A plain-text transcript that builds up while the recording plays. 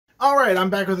Alright, I'm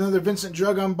back with another Vincent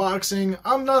Drug unboxing.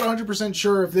 I'm not 100%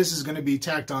 sure if this is going to be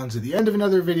tacked on to the end of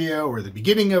another video or the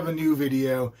beginning of a new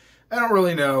video. I don't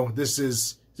really know. This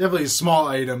is definitely a small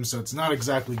item, so it's not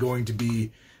exactly going to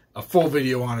be a full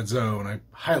video on its own. I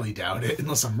highly doubt it,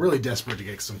 unless I'm really desperate to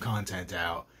get some content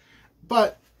out.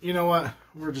 But, you know what?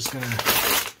 We're just going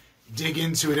to dig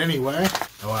into it anyway.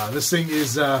 Oh wow, this thing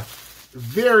is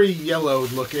very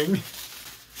yellowed looking.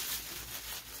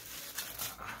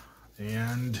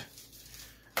 And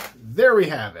there we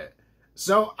have it.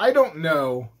 So I don't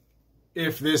know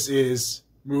if this is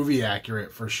movie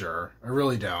accurate for sure. I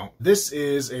really don't. This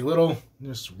is a little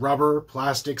just rubber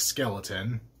plastic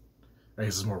skeleton. I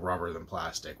guess it's more rubber than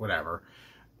plastic, whatever.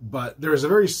 But there's a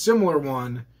very similar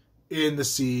one in the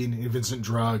scene in Vincent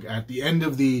Drug at the end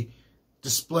of the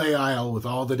display aisle with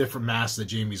all the different masks that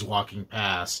Jamie's walking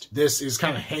past. This is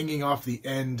kind of hanging off the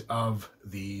end of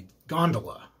the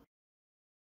gondola.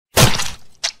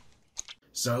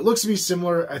 So it looks to be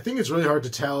similar. I think it's really hard to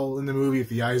tell in the movie if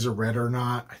the eyes are red or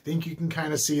not. I think you can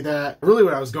kind of see that. Really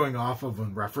what I was going off of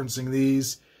when referencing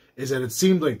these is that it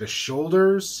seemed like the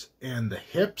shoulders and the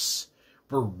hips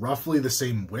were roughly the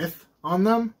same width on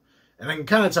them. And I can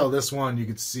kind of tell this one, you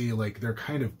could see like they're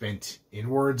kind of bent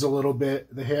inwards a little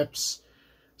bit, the hips.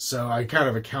 So I kind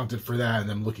of accounted for that and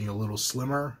them looking a little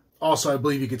slimmer. Also, I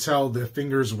believe you could tell the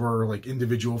fingers were like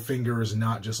individual fingers,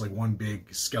 not just like one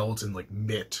big skeleton, like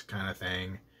mitt kind of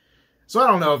thing. So I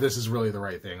don't know if this is really the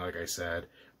right thing, like I said,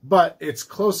 but it's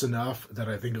close enough that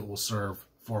I think it will serve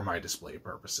for my display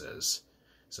purposes.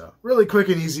 So really quick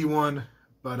and easy one,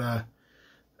 but I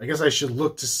guess I should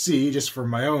look to see, just for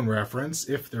my own reference,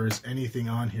 if there is anything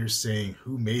on here saying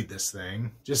who made this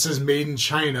thing. Just says made in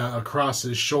China across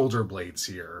his shoulder blades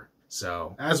here.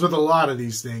 So, as with a lot of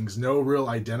these things, no real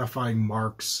identifying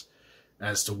marks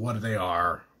as to what they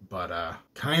are, but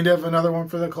kind of another one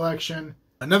for the collection.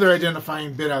 Another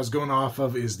identifying bit I was going off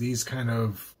of is these kind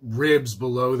of ribs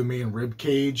below the main rib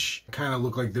cage. Kind of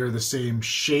look like they're the same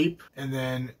shape. And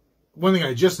then one thing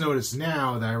I just noticed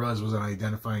now that I realized was an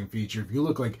identifying feature, if you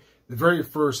look like the very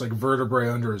first like vertebrae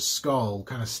under his skull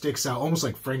kind of sticks out almost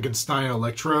like Frankenstein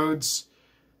electrodes.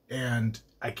 And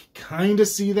I can kind of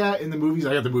see that in the movies.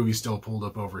 I got the movie still pulled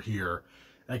up over here.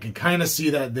 I can kind of see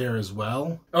that there as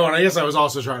well. Oh, and I guess I was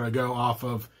also trying to go off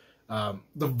of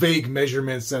the vague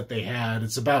measurements that they had.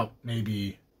 It's about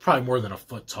maybe, probably more than a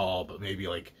foot tall, but maybe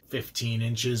like 15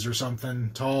 inches or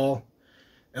something tall.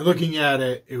 And looking at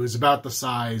it, it was about the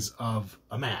size of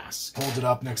a mask. Hold it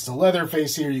up next to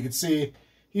Leatherface here, you can see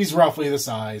he's roughly the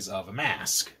size of a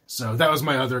mask. So that was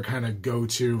my other kind of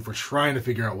go-to for trying to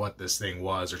figure out what this thing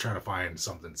was or trying to find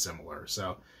something similar.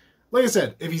 So, like I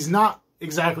said, if he's not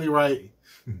exactly right,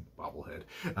 bobblehead,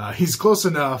 he's close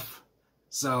enough.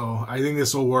 So I think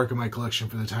this will work in my collection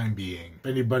for the time being. If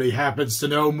anybody happens to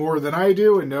know more than I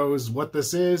do and knows what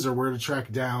this is or where to track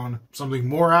down something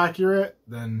more accurate,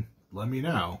 then let me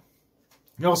know.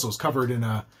 He also is covered in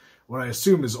what I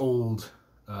assume is old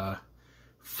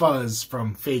fuzz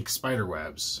from fake spider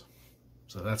webs.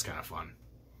 So that's kind of fun.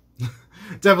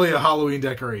 Definitely a Halloween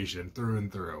decoration through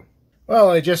and through. Well,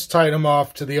 I just tied him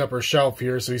off to the upper shelf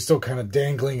here, so he's still kind of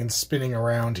dangling and spinning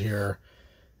around here.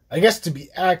 I guess to be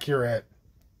accurate,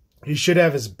 he should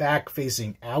have his back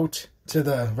facing out to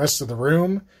the rest of the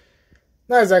room.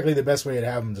 Not exactly the best way to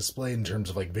have him displayed in terms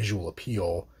of like visual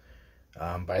appeal.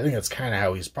 But I think that's kind of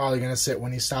how he's probably going to sit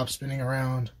when he stops spinning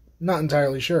around. Not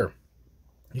entirely sure.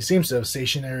 He seems to have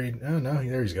stationary. Oh no,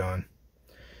 there he's gone.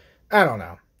 I don't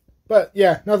know. But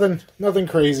yeah, nothing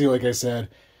crazy, like I said.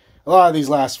 A lot of these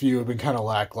last few have been kind of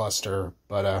lackluster,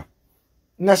 but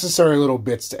necessary little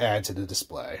bits to add to the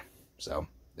display. So,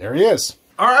 there he is.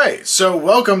 Alright, so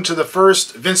welcome to the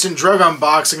first Vincent Drug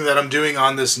unboxing that I'm doing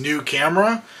on this new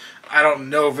camera. I don't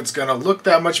know if it's going to look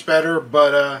that much better,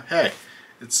 but hey.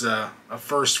 It's a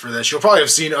first for this. You'll probably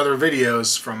have seen other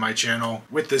videos from my channel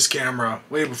with this camera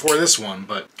way before this one,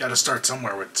 but gotta start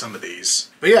somewhere with some of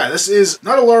these. But yeah, this is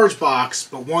not a large box,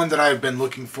 but one that I've been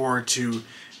looking forward to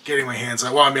getting my hands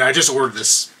on. Well, I mean, I just ordered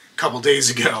this a couple days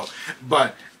ago,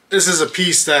 but this is a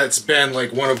piece that's been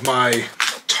like one of my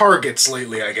targets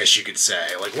lately, I guess you could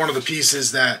say. Like one of the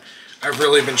pieces that I've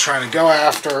really been trying to go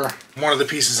after. One of the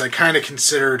pieces I kind of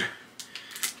considered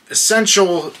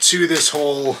essential to this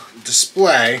whole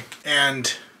display,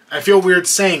 and I feel weird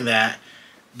saying that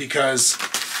because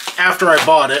after I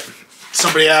bought it,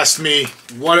 somebody asked me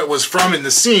what it was from in the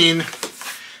scene,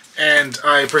 and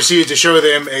I proceeded to show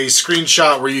them a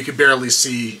screenshot where you could barely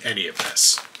see any of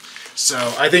this.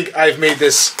 So I think I've made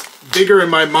this bigger in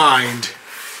my mind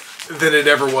than it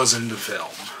ever was in the film.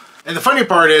 And the funny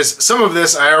part is, some of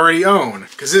this I already own,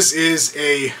 because this is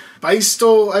a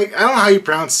Beistle, I don't know how you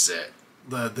pronounce it,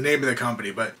 the name of the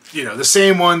company, but, you know, the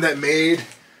same one that made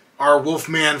our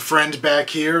Wolfman friend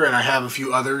back here, and I have a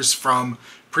few others from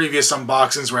previous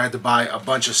unboxings where I had to buy a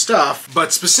bunch of stuff.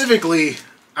 But specifically,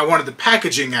 I wanted the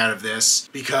packaging out of this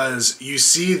because you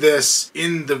see this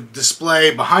in the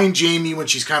display behind Jamie when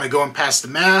she's kind of going past the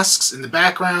masks in the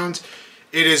background.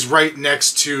 It is right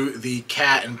next to the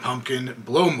cat and pumpkin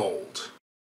blow mold.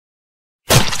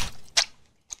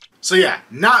 So yeah,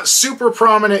 not super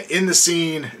prominent in the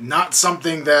scene, not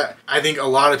something that I think a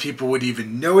lot of people would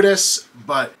even notice,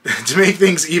 but to make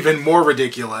things even more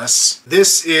ridiculous,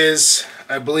 this is,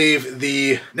 I believe,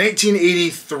 the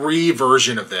 1983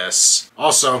 version of this.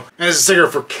 Also, as a sticker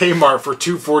for Kmart for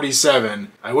 $2.47.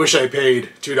 I wish I paid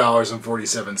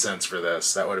 $2.47 for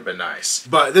this. That would have been nice.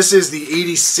 But this is the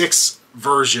 86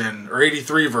 version, or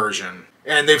 83 version.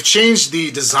 And they've changed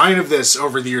the design of this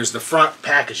over the years, the front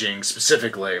packaging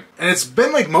specifically. And it's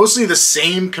been like mostly the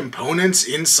same components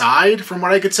inside from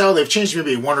what I could tell. They've changed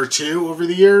maybe one or two over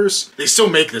the years. They still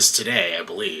make this today, I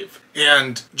believe.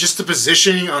 And just the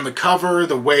positioning on the cover,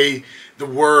 the way the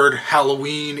word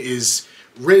Halloween is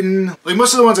written. Like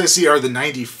most of the ones I see are the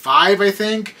 95, I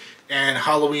think. And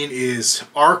Halloween is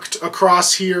arced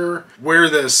across here.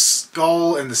 Where the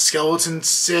skull and the skeleton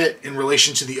sit in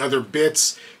relation to the other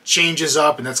bits changes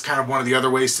up, and that's kind of one of the other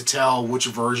ways to tell which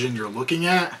version you're looking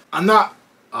at. I'm not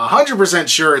 100%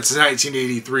 sure it's the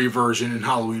 1983 version in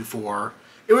Halloween 4.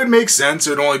 It would make sense. It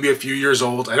would only be a few years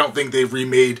old. I don't think they've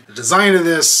remade the design of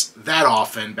this that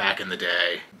often back in the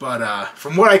day. But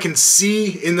from what I can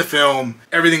see in the film,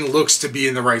 everything looks to be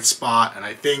in the right spot, and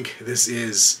I think this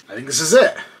is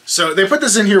it. So they put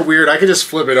this in here weird. I could just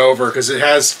flip it over because it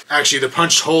has actually the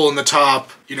punched hole in the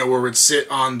top, you know, where it would sit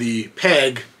on the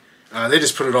peg. They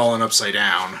just put it all in upside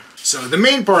down. So the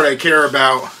main part I care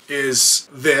about is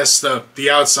this, the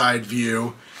outside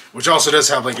view, which also does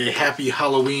have like a Happy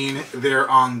Halloween there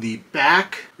on the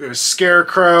back. We have a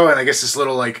scarecrow, and I guess this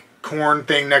little like corn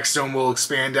thing next to him will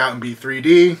expand out and be 3D.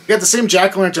 We got the same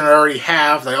jack-o'-lantern I already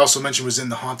have that I also mentioned was in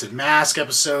the Haunted Mask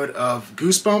episode of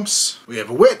Goosebumps. We have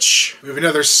a witch. We have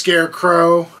another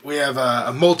scarecrow. We have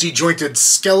a multi-jointed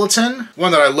skeleton,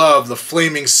 one that I love, the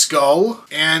flaming skull,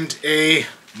 and a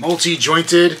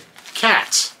multi-jointed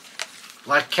cat.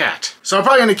 Black cat. So I'm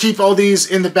probably going to keep all these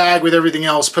in the bag with everything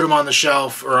else, put them on the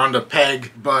shelf or on the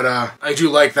peg, but I do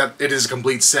like that it is a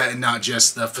complete set and not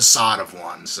just the facade of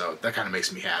one, so that kind of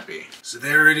makes me happy. So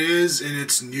there it is in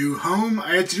its new home.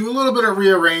 I had to do a little bit of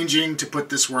rearranging to put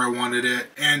this where I wanted it,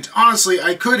 and honestly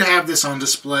I could have this on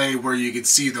display where you could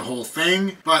see the whole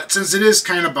thing, but since it is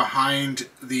kind of behind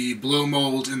the blow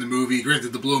mold in the movie,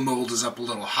 granted the blow mold is up a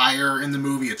little higher in the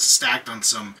movie, it's stacked on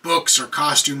some books or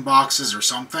costume boxes or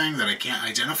something that I can't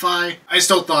identify, I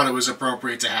still thought it was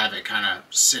appropriate to have it kind of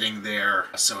sitting there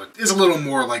so it is a little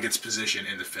more like its position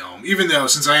in the film. Even though,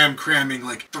 since I am cramming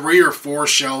like 3 or 4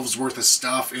 shelves worth of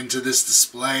stuff into this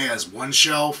display as one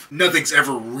shelf, nothing's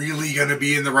ever really gonna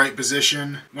be in the right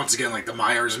position. Once again, like the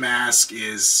Myers mask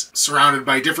is surrounded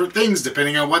by different things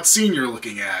depending on what scene you're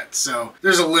looking at, so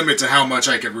there's a limit to how much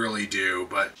I could really do,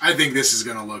 but I think this is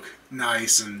gonna look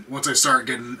nice, and once I start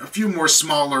getting a few more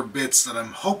smaller bits that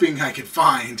I'm hoping I could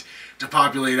find to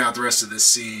populate out the rest of this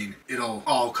scene, it'll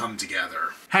all come together.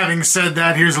 Having said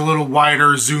that, here's a little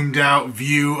wider, zoomed out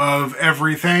view of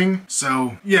everything.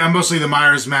 So yeah, mostly the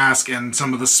Myers mask and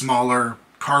some of the smaller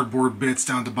cardboard bits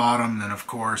down at the bottom, and then of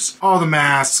course all the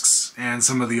masks and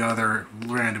some of the other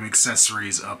random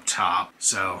accessories up top.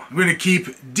 So I'm gonna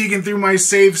keep digging through my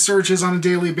save searches on a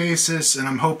daily basis, and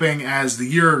I'm hoping as the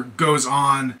year goes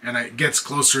on and it gets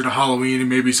closer to Halloween and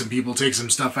maybe some people take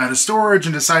some stuff out of storage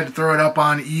and decide to throw it up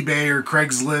on eBay or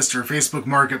Craigslist or Facebook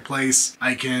Marketplace,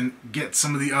 I can get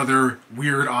some of the other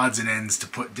weird odds and ends to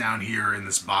put down here in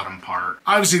this bottom part.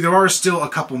 Obviously there are still a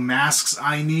couple masks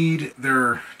I need.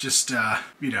 They're just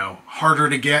you know, harder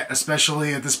to get,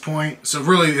 especially at this point. So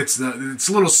really it's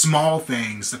little small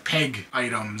things, the peg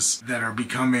items, that are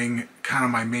becoming kind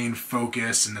of my main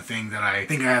focus and the thing that I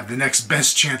think I have the next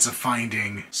best chance of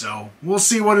finding. So we'll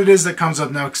see what it is that comes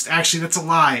up next. Actually, that's a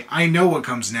lie. I know what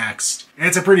comes next, and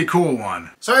it's a pretty cool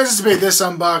one. So I anticipate this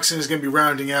unboxing is going to be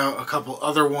rounding out a couple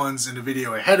other ones in the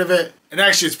video ahead of it. And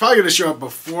actually, it's probably going to show up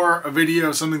before a video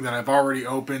of something that I've already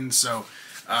opened, so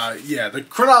yeah, the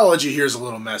chronology here is a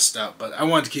little messed up, but I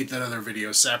wanted to keep that other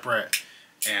video separate,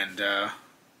 and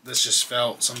this just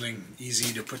felt something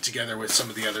easy to put together with some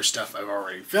of the other stuff I've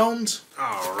already filmed.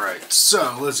 Alright,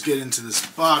 so let's get into this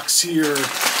box here,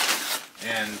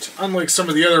 and unlike some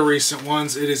of the other recent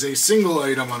ones, it is a single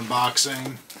item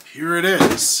unboxing. Here it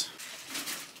is.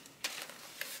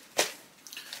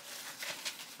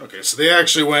 Okay, so they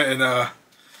actually went and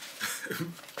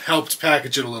helped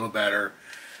package it a little better.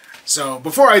 So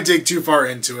before I dig too far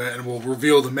into it, and we'll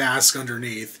reveal the mask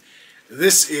underneath,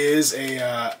 this is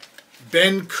a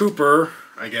Ben Cooper,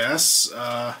 I guess.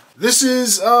 This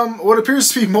is what appears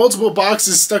to be multiple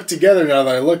boxes stuck together now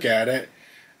that I look at it.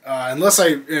 Unless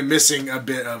I am missing a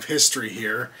bit of history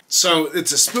here. So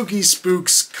it's a Spooky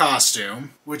Spooks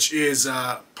costume, which is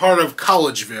part of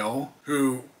Collegeville,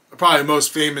 who probably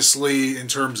most famously in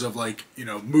terms of like, you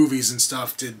know, movies and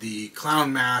stuff, did the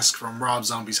clown mask from Rob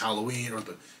Zombie's Halloween, or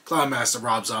the clown mask that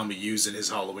Rob Zombie used in his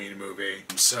Halloween movie.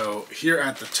 So here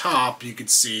at the top you can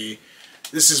see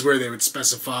this is where they would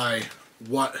specify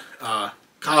what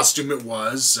costume it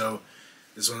was. So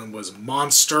this one was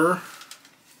Monster,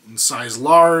 in size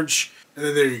large, and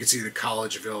then there you can see the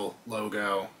Collegeville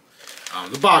logo.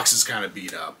 The box is kind of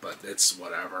beat up, but it's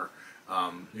whatever.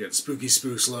 You got the Spooky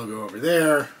Spooks logo over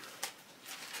there.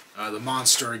 The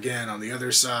Monster again on the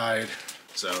other side.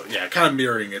 So yeah, kind of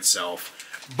mirroring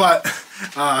itself. But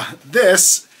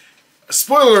this,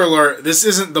 spoiler alert, this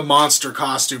isn't the Monster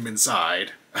costume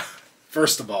inside,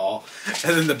 first of all.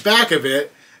 And then the back of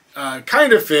it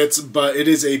kind of fits, but it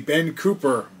is a Ben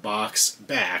Cooper box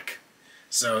back.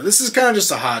 So this is kind of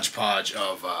just a hodgepodge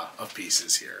of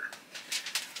pieces here.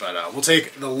 But we'll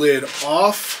take the lid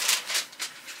off.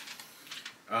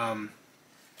 I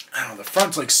don't know, the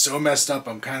front's like so messed up,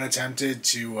 I'm kind of tempted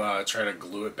to try to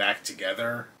glue it back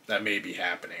together. That may be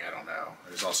happening, I don't know.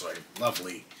 There's also a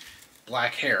lovely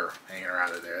black hair hanging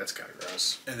around in there, that's kind of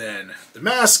gross. And then the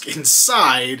mask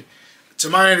inside, to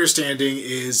my understanding,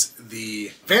 is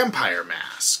the vampire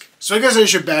mask. So I guess I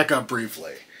should back up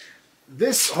briefly.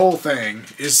 This whole thing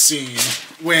is seen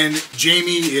when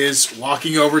Jamie is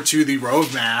walking over to the row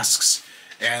of masks,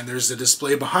 and there's a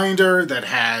display behind her that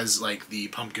has like the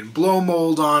pumpkin blow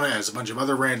mold on it, has a bunch of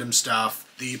other random stuff.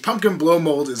 The pumpkin blow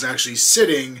mold is actually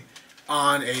sitting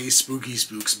on a Spooky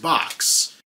Spooks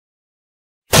box.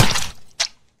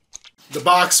 The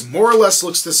box more or less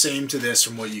looks the same to this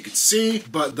from what you can see,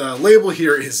 but the label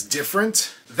here is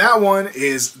different. That one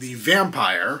is the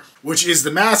vampire, which is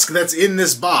the mask that's in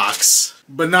this box,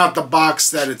 but not the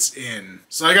box that it's in.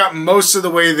 So I got most of the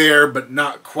way there, but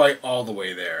not quite all the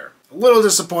way there. A little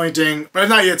disappointing, but I've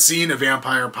not yet seen a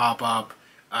vampire pop up.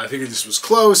 I figured this was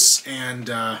close, and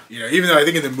you know, even though I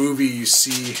think in the movie you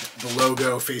see the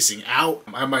logo facing out,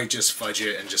 I might just fudge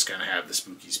it and just kind of have the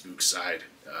Spooky Spooks side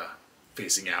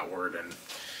facing outward, and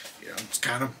you know, it's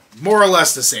kind of more or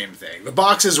less the same thing. The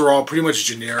boxes are all pretty much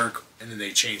generic, and then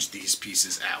they changed these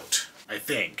pieces out, I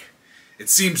think. It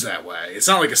seems that way. It's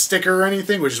not like a sticker or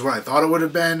anything, which is what I thought it would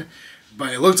have been,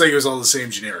 but it looked like it was all the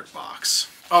same generic box.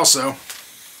 Also,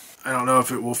 I don't know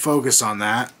if it will focus on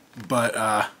that, but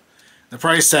the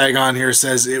price tag on here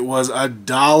says it was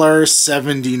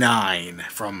 $1.79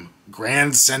 from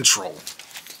Grand Central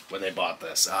when they bought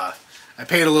this. I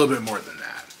paid a little bit more than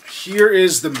that. Here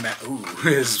is the ooh,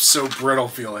 it is so brittle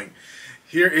feeling.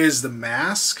 Here is the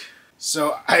mask.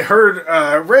 So I heard,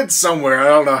 read somewhere, I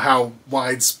don't know how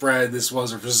widespread this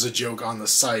was or if this is a joke on the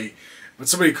site, but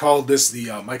somebody called this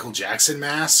the Michael Jackson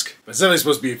mask. But it's definitely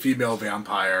supposed to be a female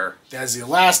vampire. It has the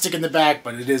elastic in the back,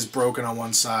 but it is broken on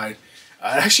one side. It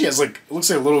actually has like, it looks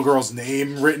like a little girl's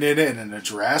name written in it and an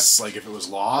address, like if it was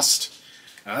lost.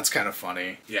 That's kind of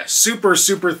funny. Yeah, super,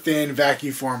 super thin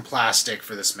vacuum form plastic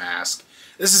for this mask.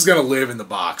 This is going to live in the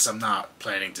box. I'm not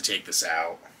planning to take this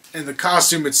out. And the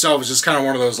costume itself is just kind of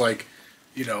one of those, like,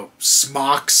 you know,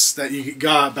 smocks that you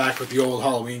got back with the old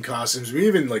Halloween costumes.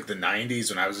 Even, like, the 90s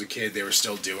when I was a kid, they were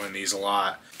still doing these a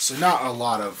lot. So not a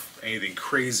lot of anything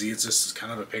crazy. It's just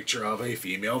kind of a picture of a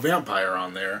female vampire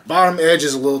on there. Bottom edge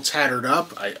is a little tattered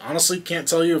up. I honestly can't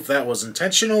tell you if that was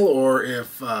intentional or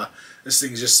if this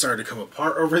thing just started to come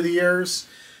apart over the years.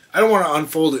 I don't want to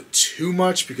unfold it too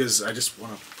much because I just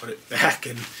want to put it back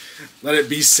and let it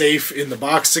be safe in the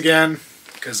box again,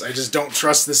 because I just don't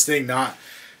trust this thing not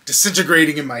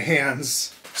disintegrating in my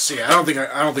hands. So yeah, I don't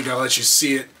think I'll let you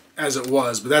see it as it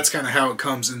was, but that's kind of how it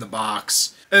comes in the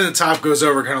box. And the top goes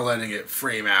over, kind of letting it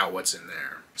frame out what's in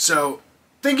there. So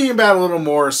thinking about it a little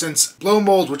more, since blow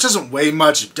mold, which doesn't weigh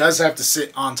much, it does have to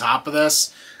sit on top of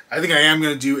this, I think I am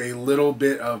going to do a little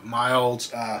bit of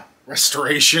mild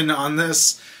restoration on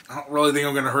this. I don't really think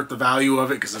I'm going to hurt the value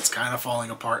of it because it's kind of falling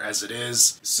apart as it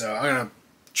is. So I'm going to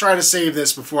try to save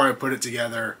this before I put it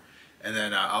together, and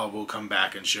then we'll come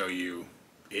back and show you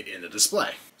it in the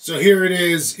display. So here it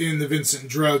is in the Vincent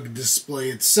Drug display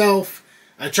itself.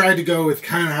 I tried to go with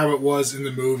kind of how it was in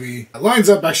the movie. It lines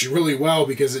up actually really well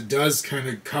because it does kind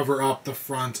of cover up the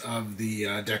front of the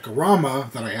Decorama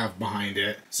that I have behind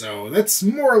it. So that's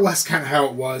more or less kind of how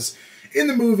it was. In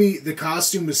the movie, the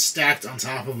costume was stacked on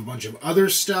top of a bunch of other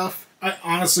stuff, I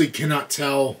honestly cannot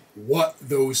tell what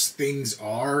those things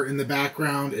are in the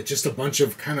background. It's just a bunch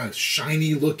of kind of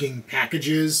shiny looking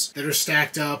packages that are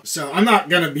stacked up. So I'm not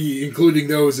going to be including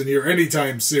those in here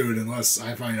anytime soon unless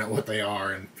I find out what they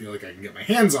are and feel like I can get my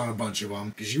hands on a bunch of them,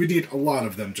 because you would need a lot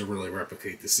of them to really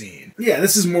replicate the scene. Yeah,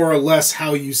 this is more or less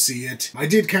how you see it. I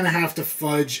did kind of have to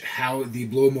fudge how the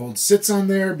blow mold sits on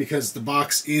there because the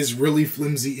box is really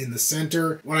flimsy in the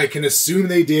center. What I can assume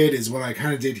they did is what I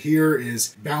kind of did here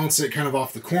is balance it kind of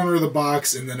off the corner of the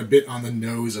box and then a bit on the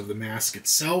nose of the mask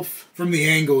itself. From the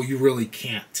angle, you really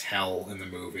can't tell in the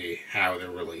movie how they're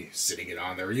really sitting it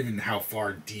on there, even how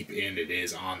far deep in it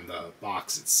is on the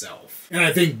box itself. And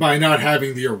I think by not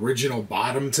having the original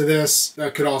bottom to this,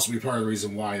 that could also be part of the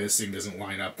reason why this thing doesn't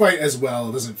line up quite as well.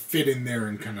 It doesn't fit in there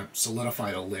and kind of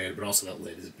solidify the lid, but also that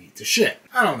lid is beat to shit.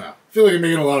 I don't know. I feel like I'm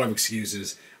making a lot of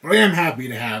excuses. But I am happy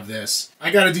to have this. I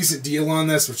got a decent deal on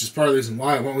this, which is part of the reason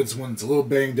why I went with this one that's a little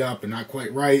banged up and not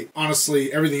quite right.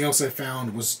 Honestly, everything else I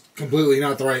found was completely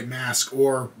not the right mask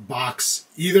or box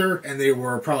either, and they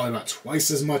were probably about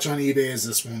twice as much on eBay as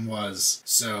this one was.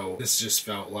 So this just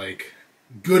felt like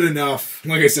good enough.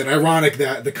 Like I said, ironic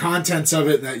that the contents of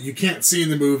it that you can't see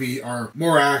in the movie are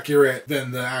more accurate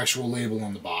than the actual label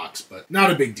on the box, but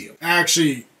not a big deal.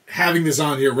 Actually, having this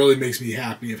on here really makes me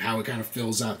happy of how it kind of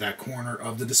fills out that corner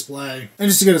of the display. And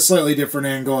just to get a slightly different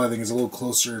angle, I think it's a little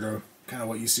closer to kind of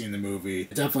what you see in the movie.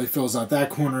 It definitely fills out that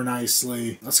corner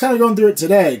nicely. I was kind of going through it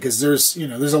today because there's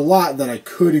a lot that I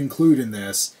could include in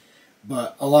this,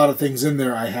 but a lot of things in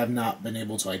there I have not been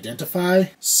able to identify.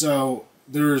 So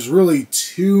there's really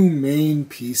two main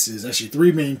pieces, actually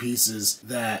three main pieces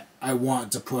that I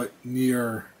want to put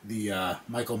near the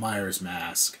Michael Myers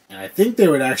mask. And I think they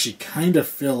would actually kind of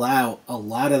fill out a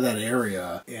lot of that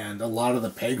area and a lot of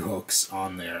the peg hooks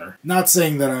on there. Not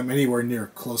saying that I'm anywhere near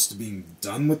close to being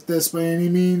done with this by any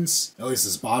means, at least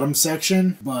this bottom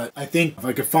section, but I think if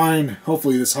I could find,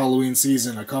 hopefully this Halloween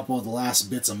season, a couple of the last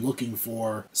bits I'm looking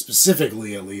for,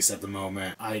 specifically at least at the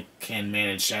moment, I can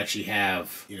manage to actually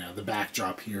have, the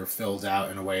backdrop here filled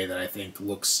out in a way that I think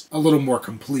looks a little more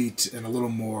complete and a little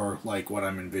more like what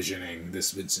I'm envisioning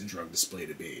this Vincent drug display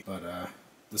to be. But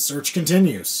the search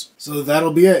continues. So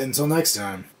that'll be it until next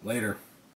time. Later.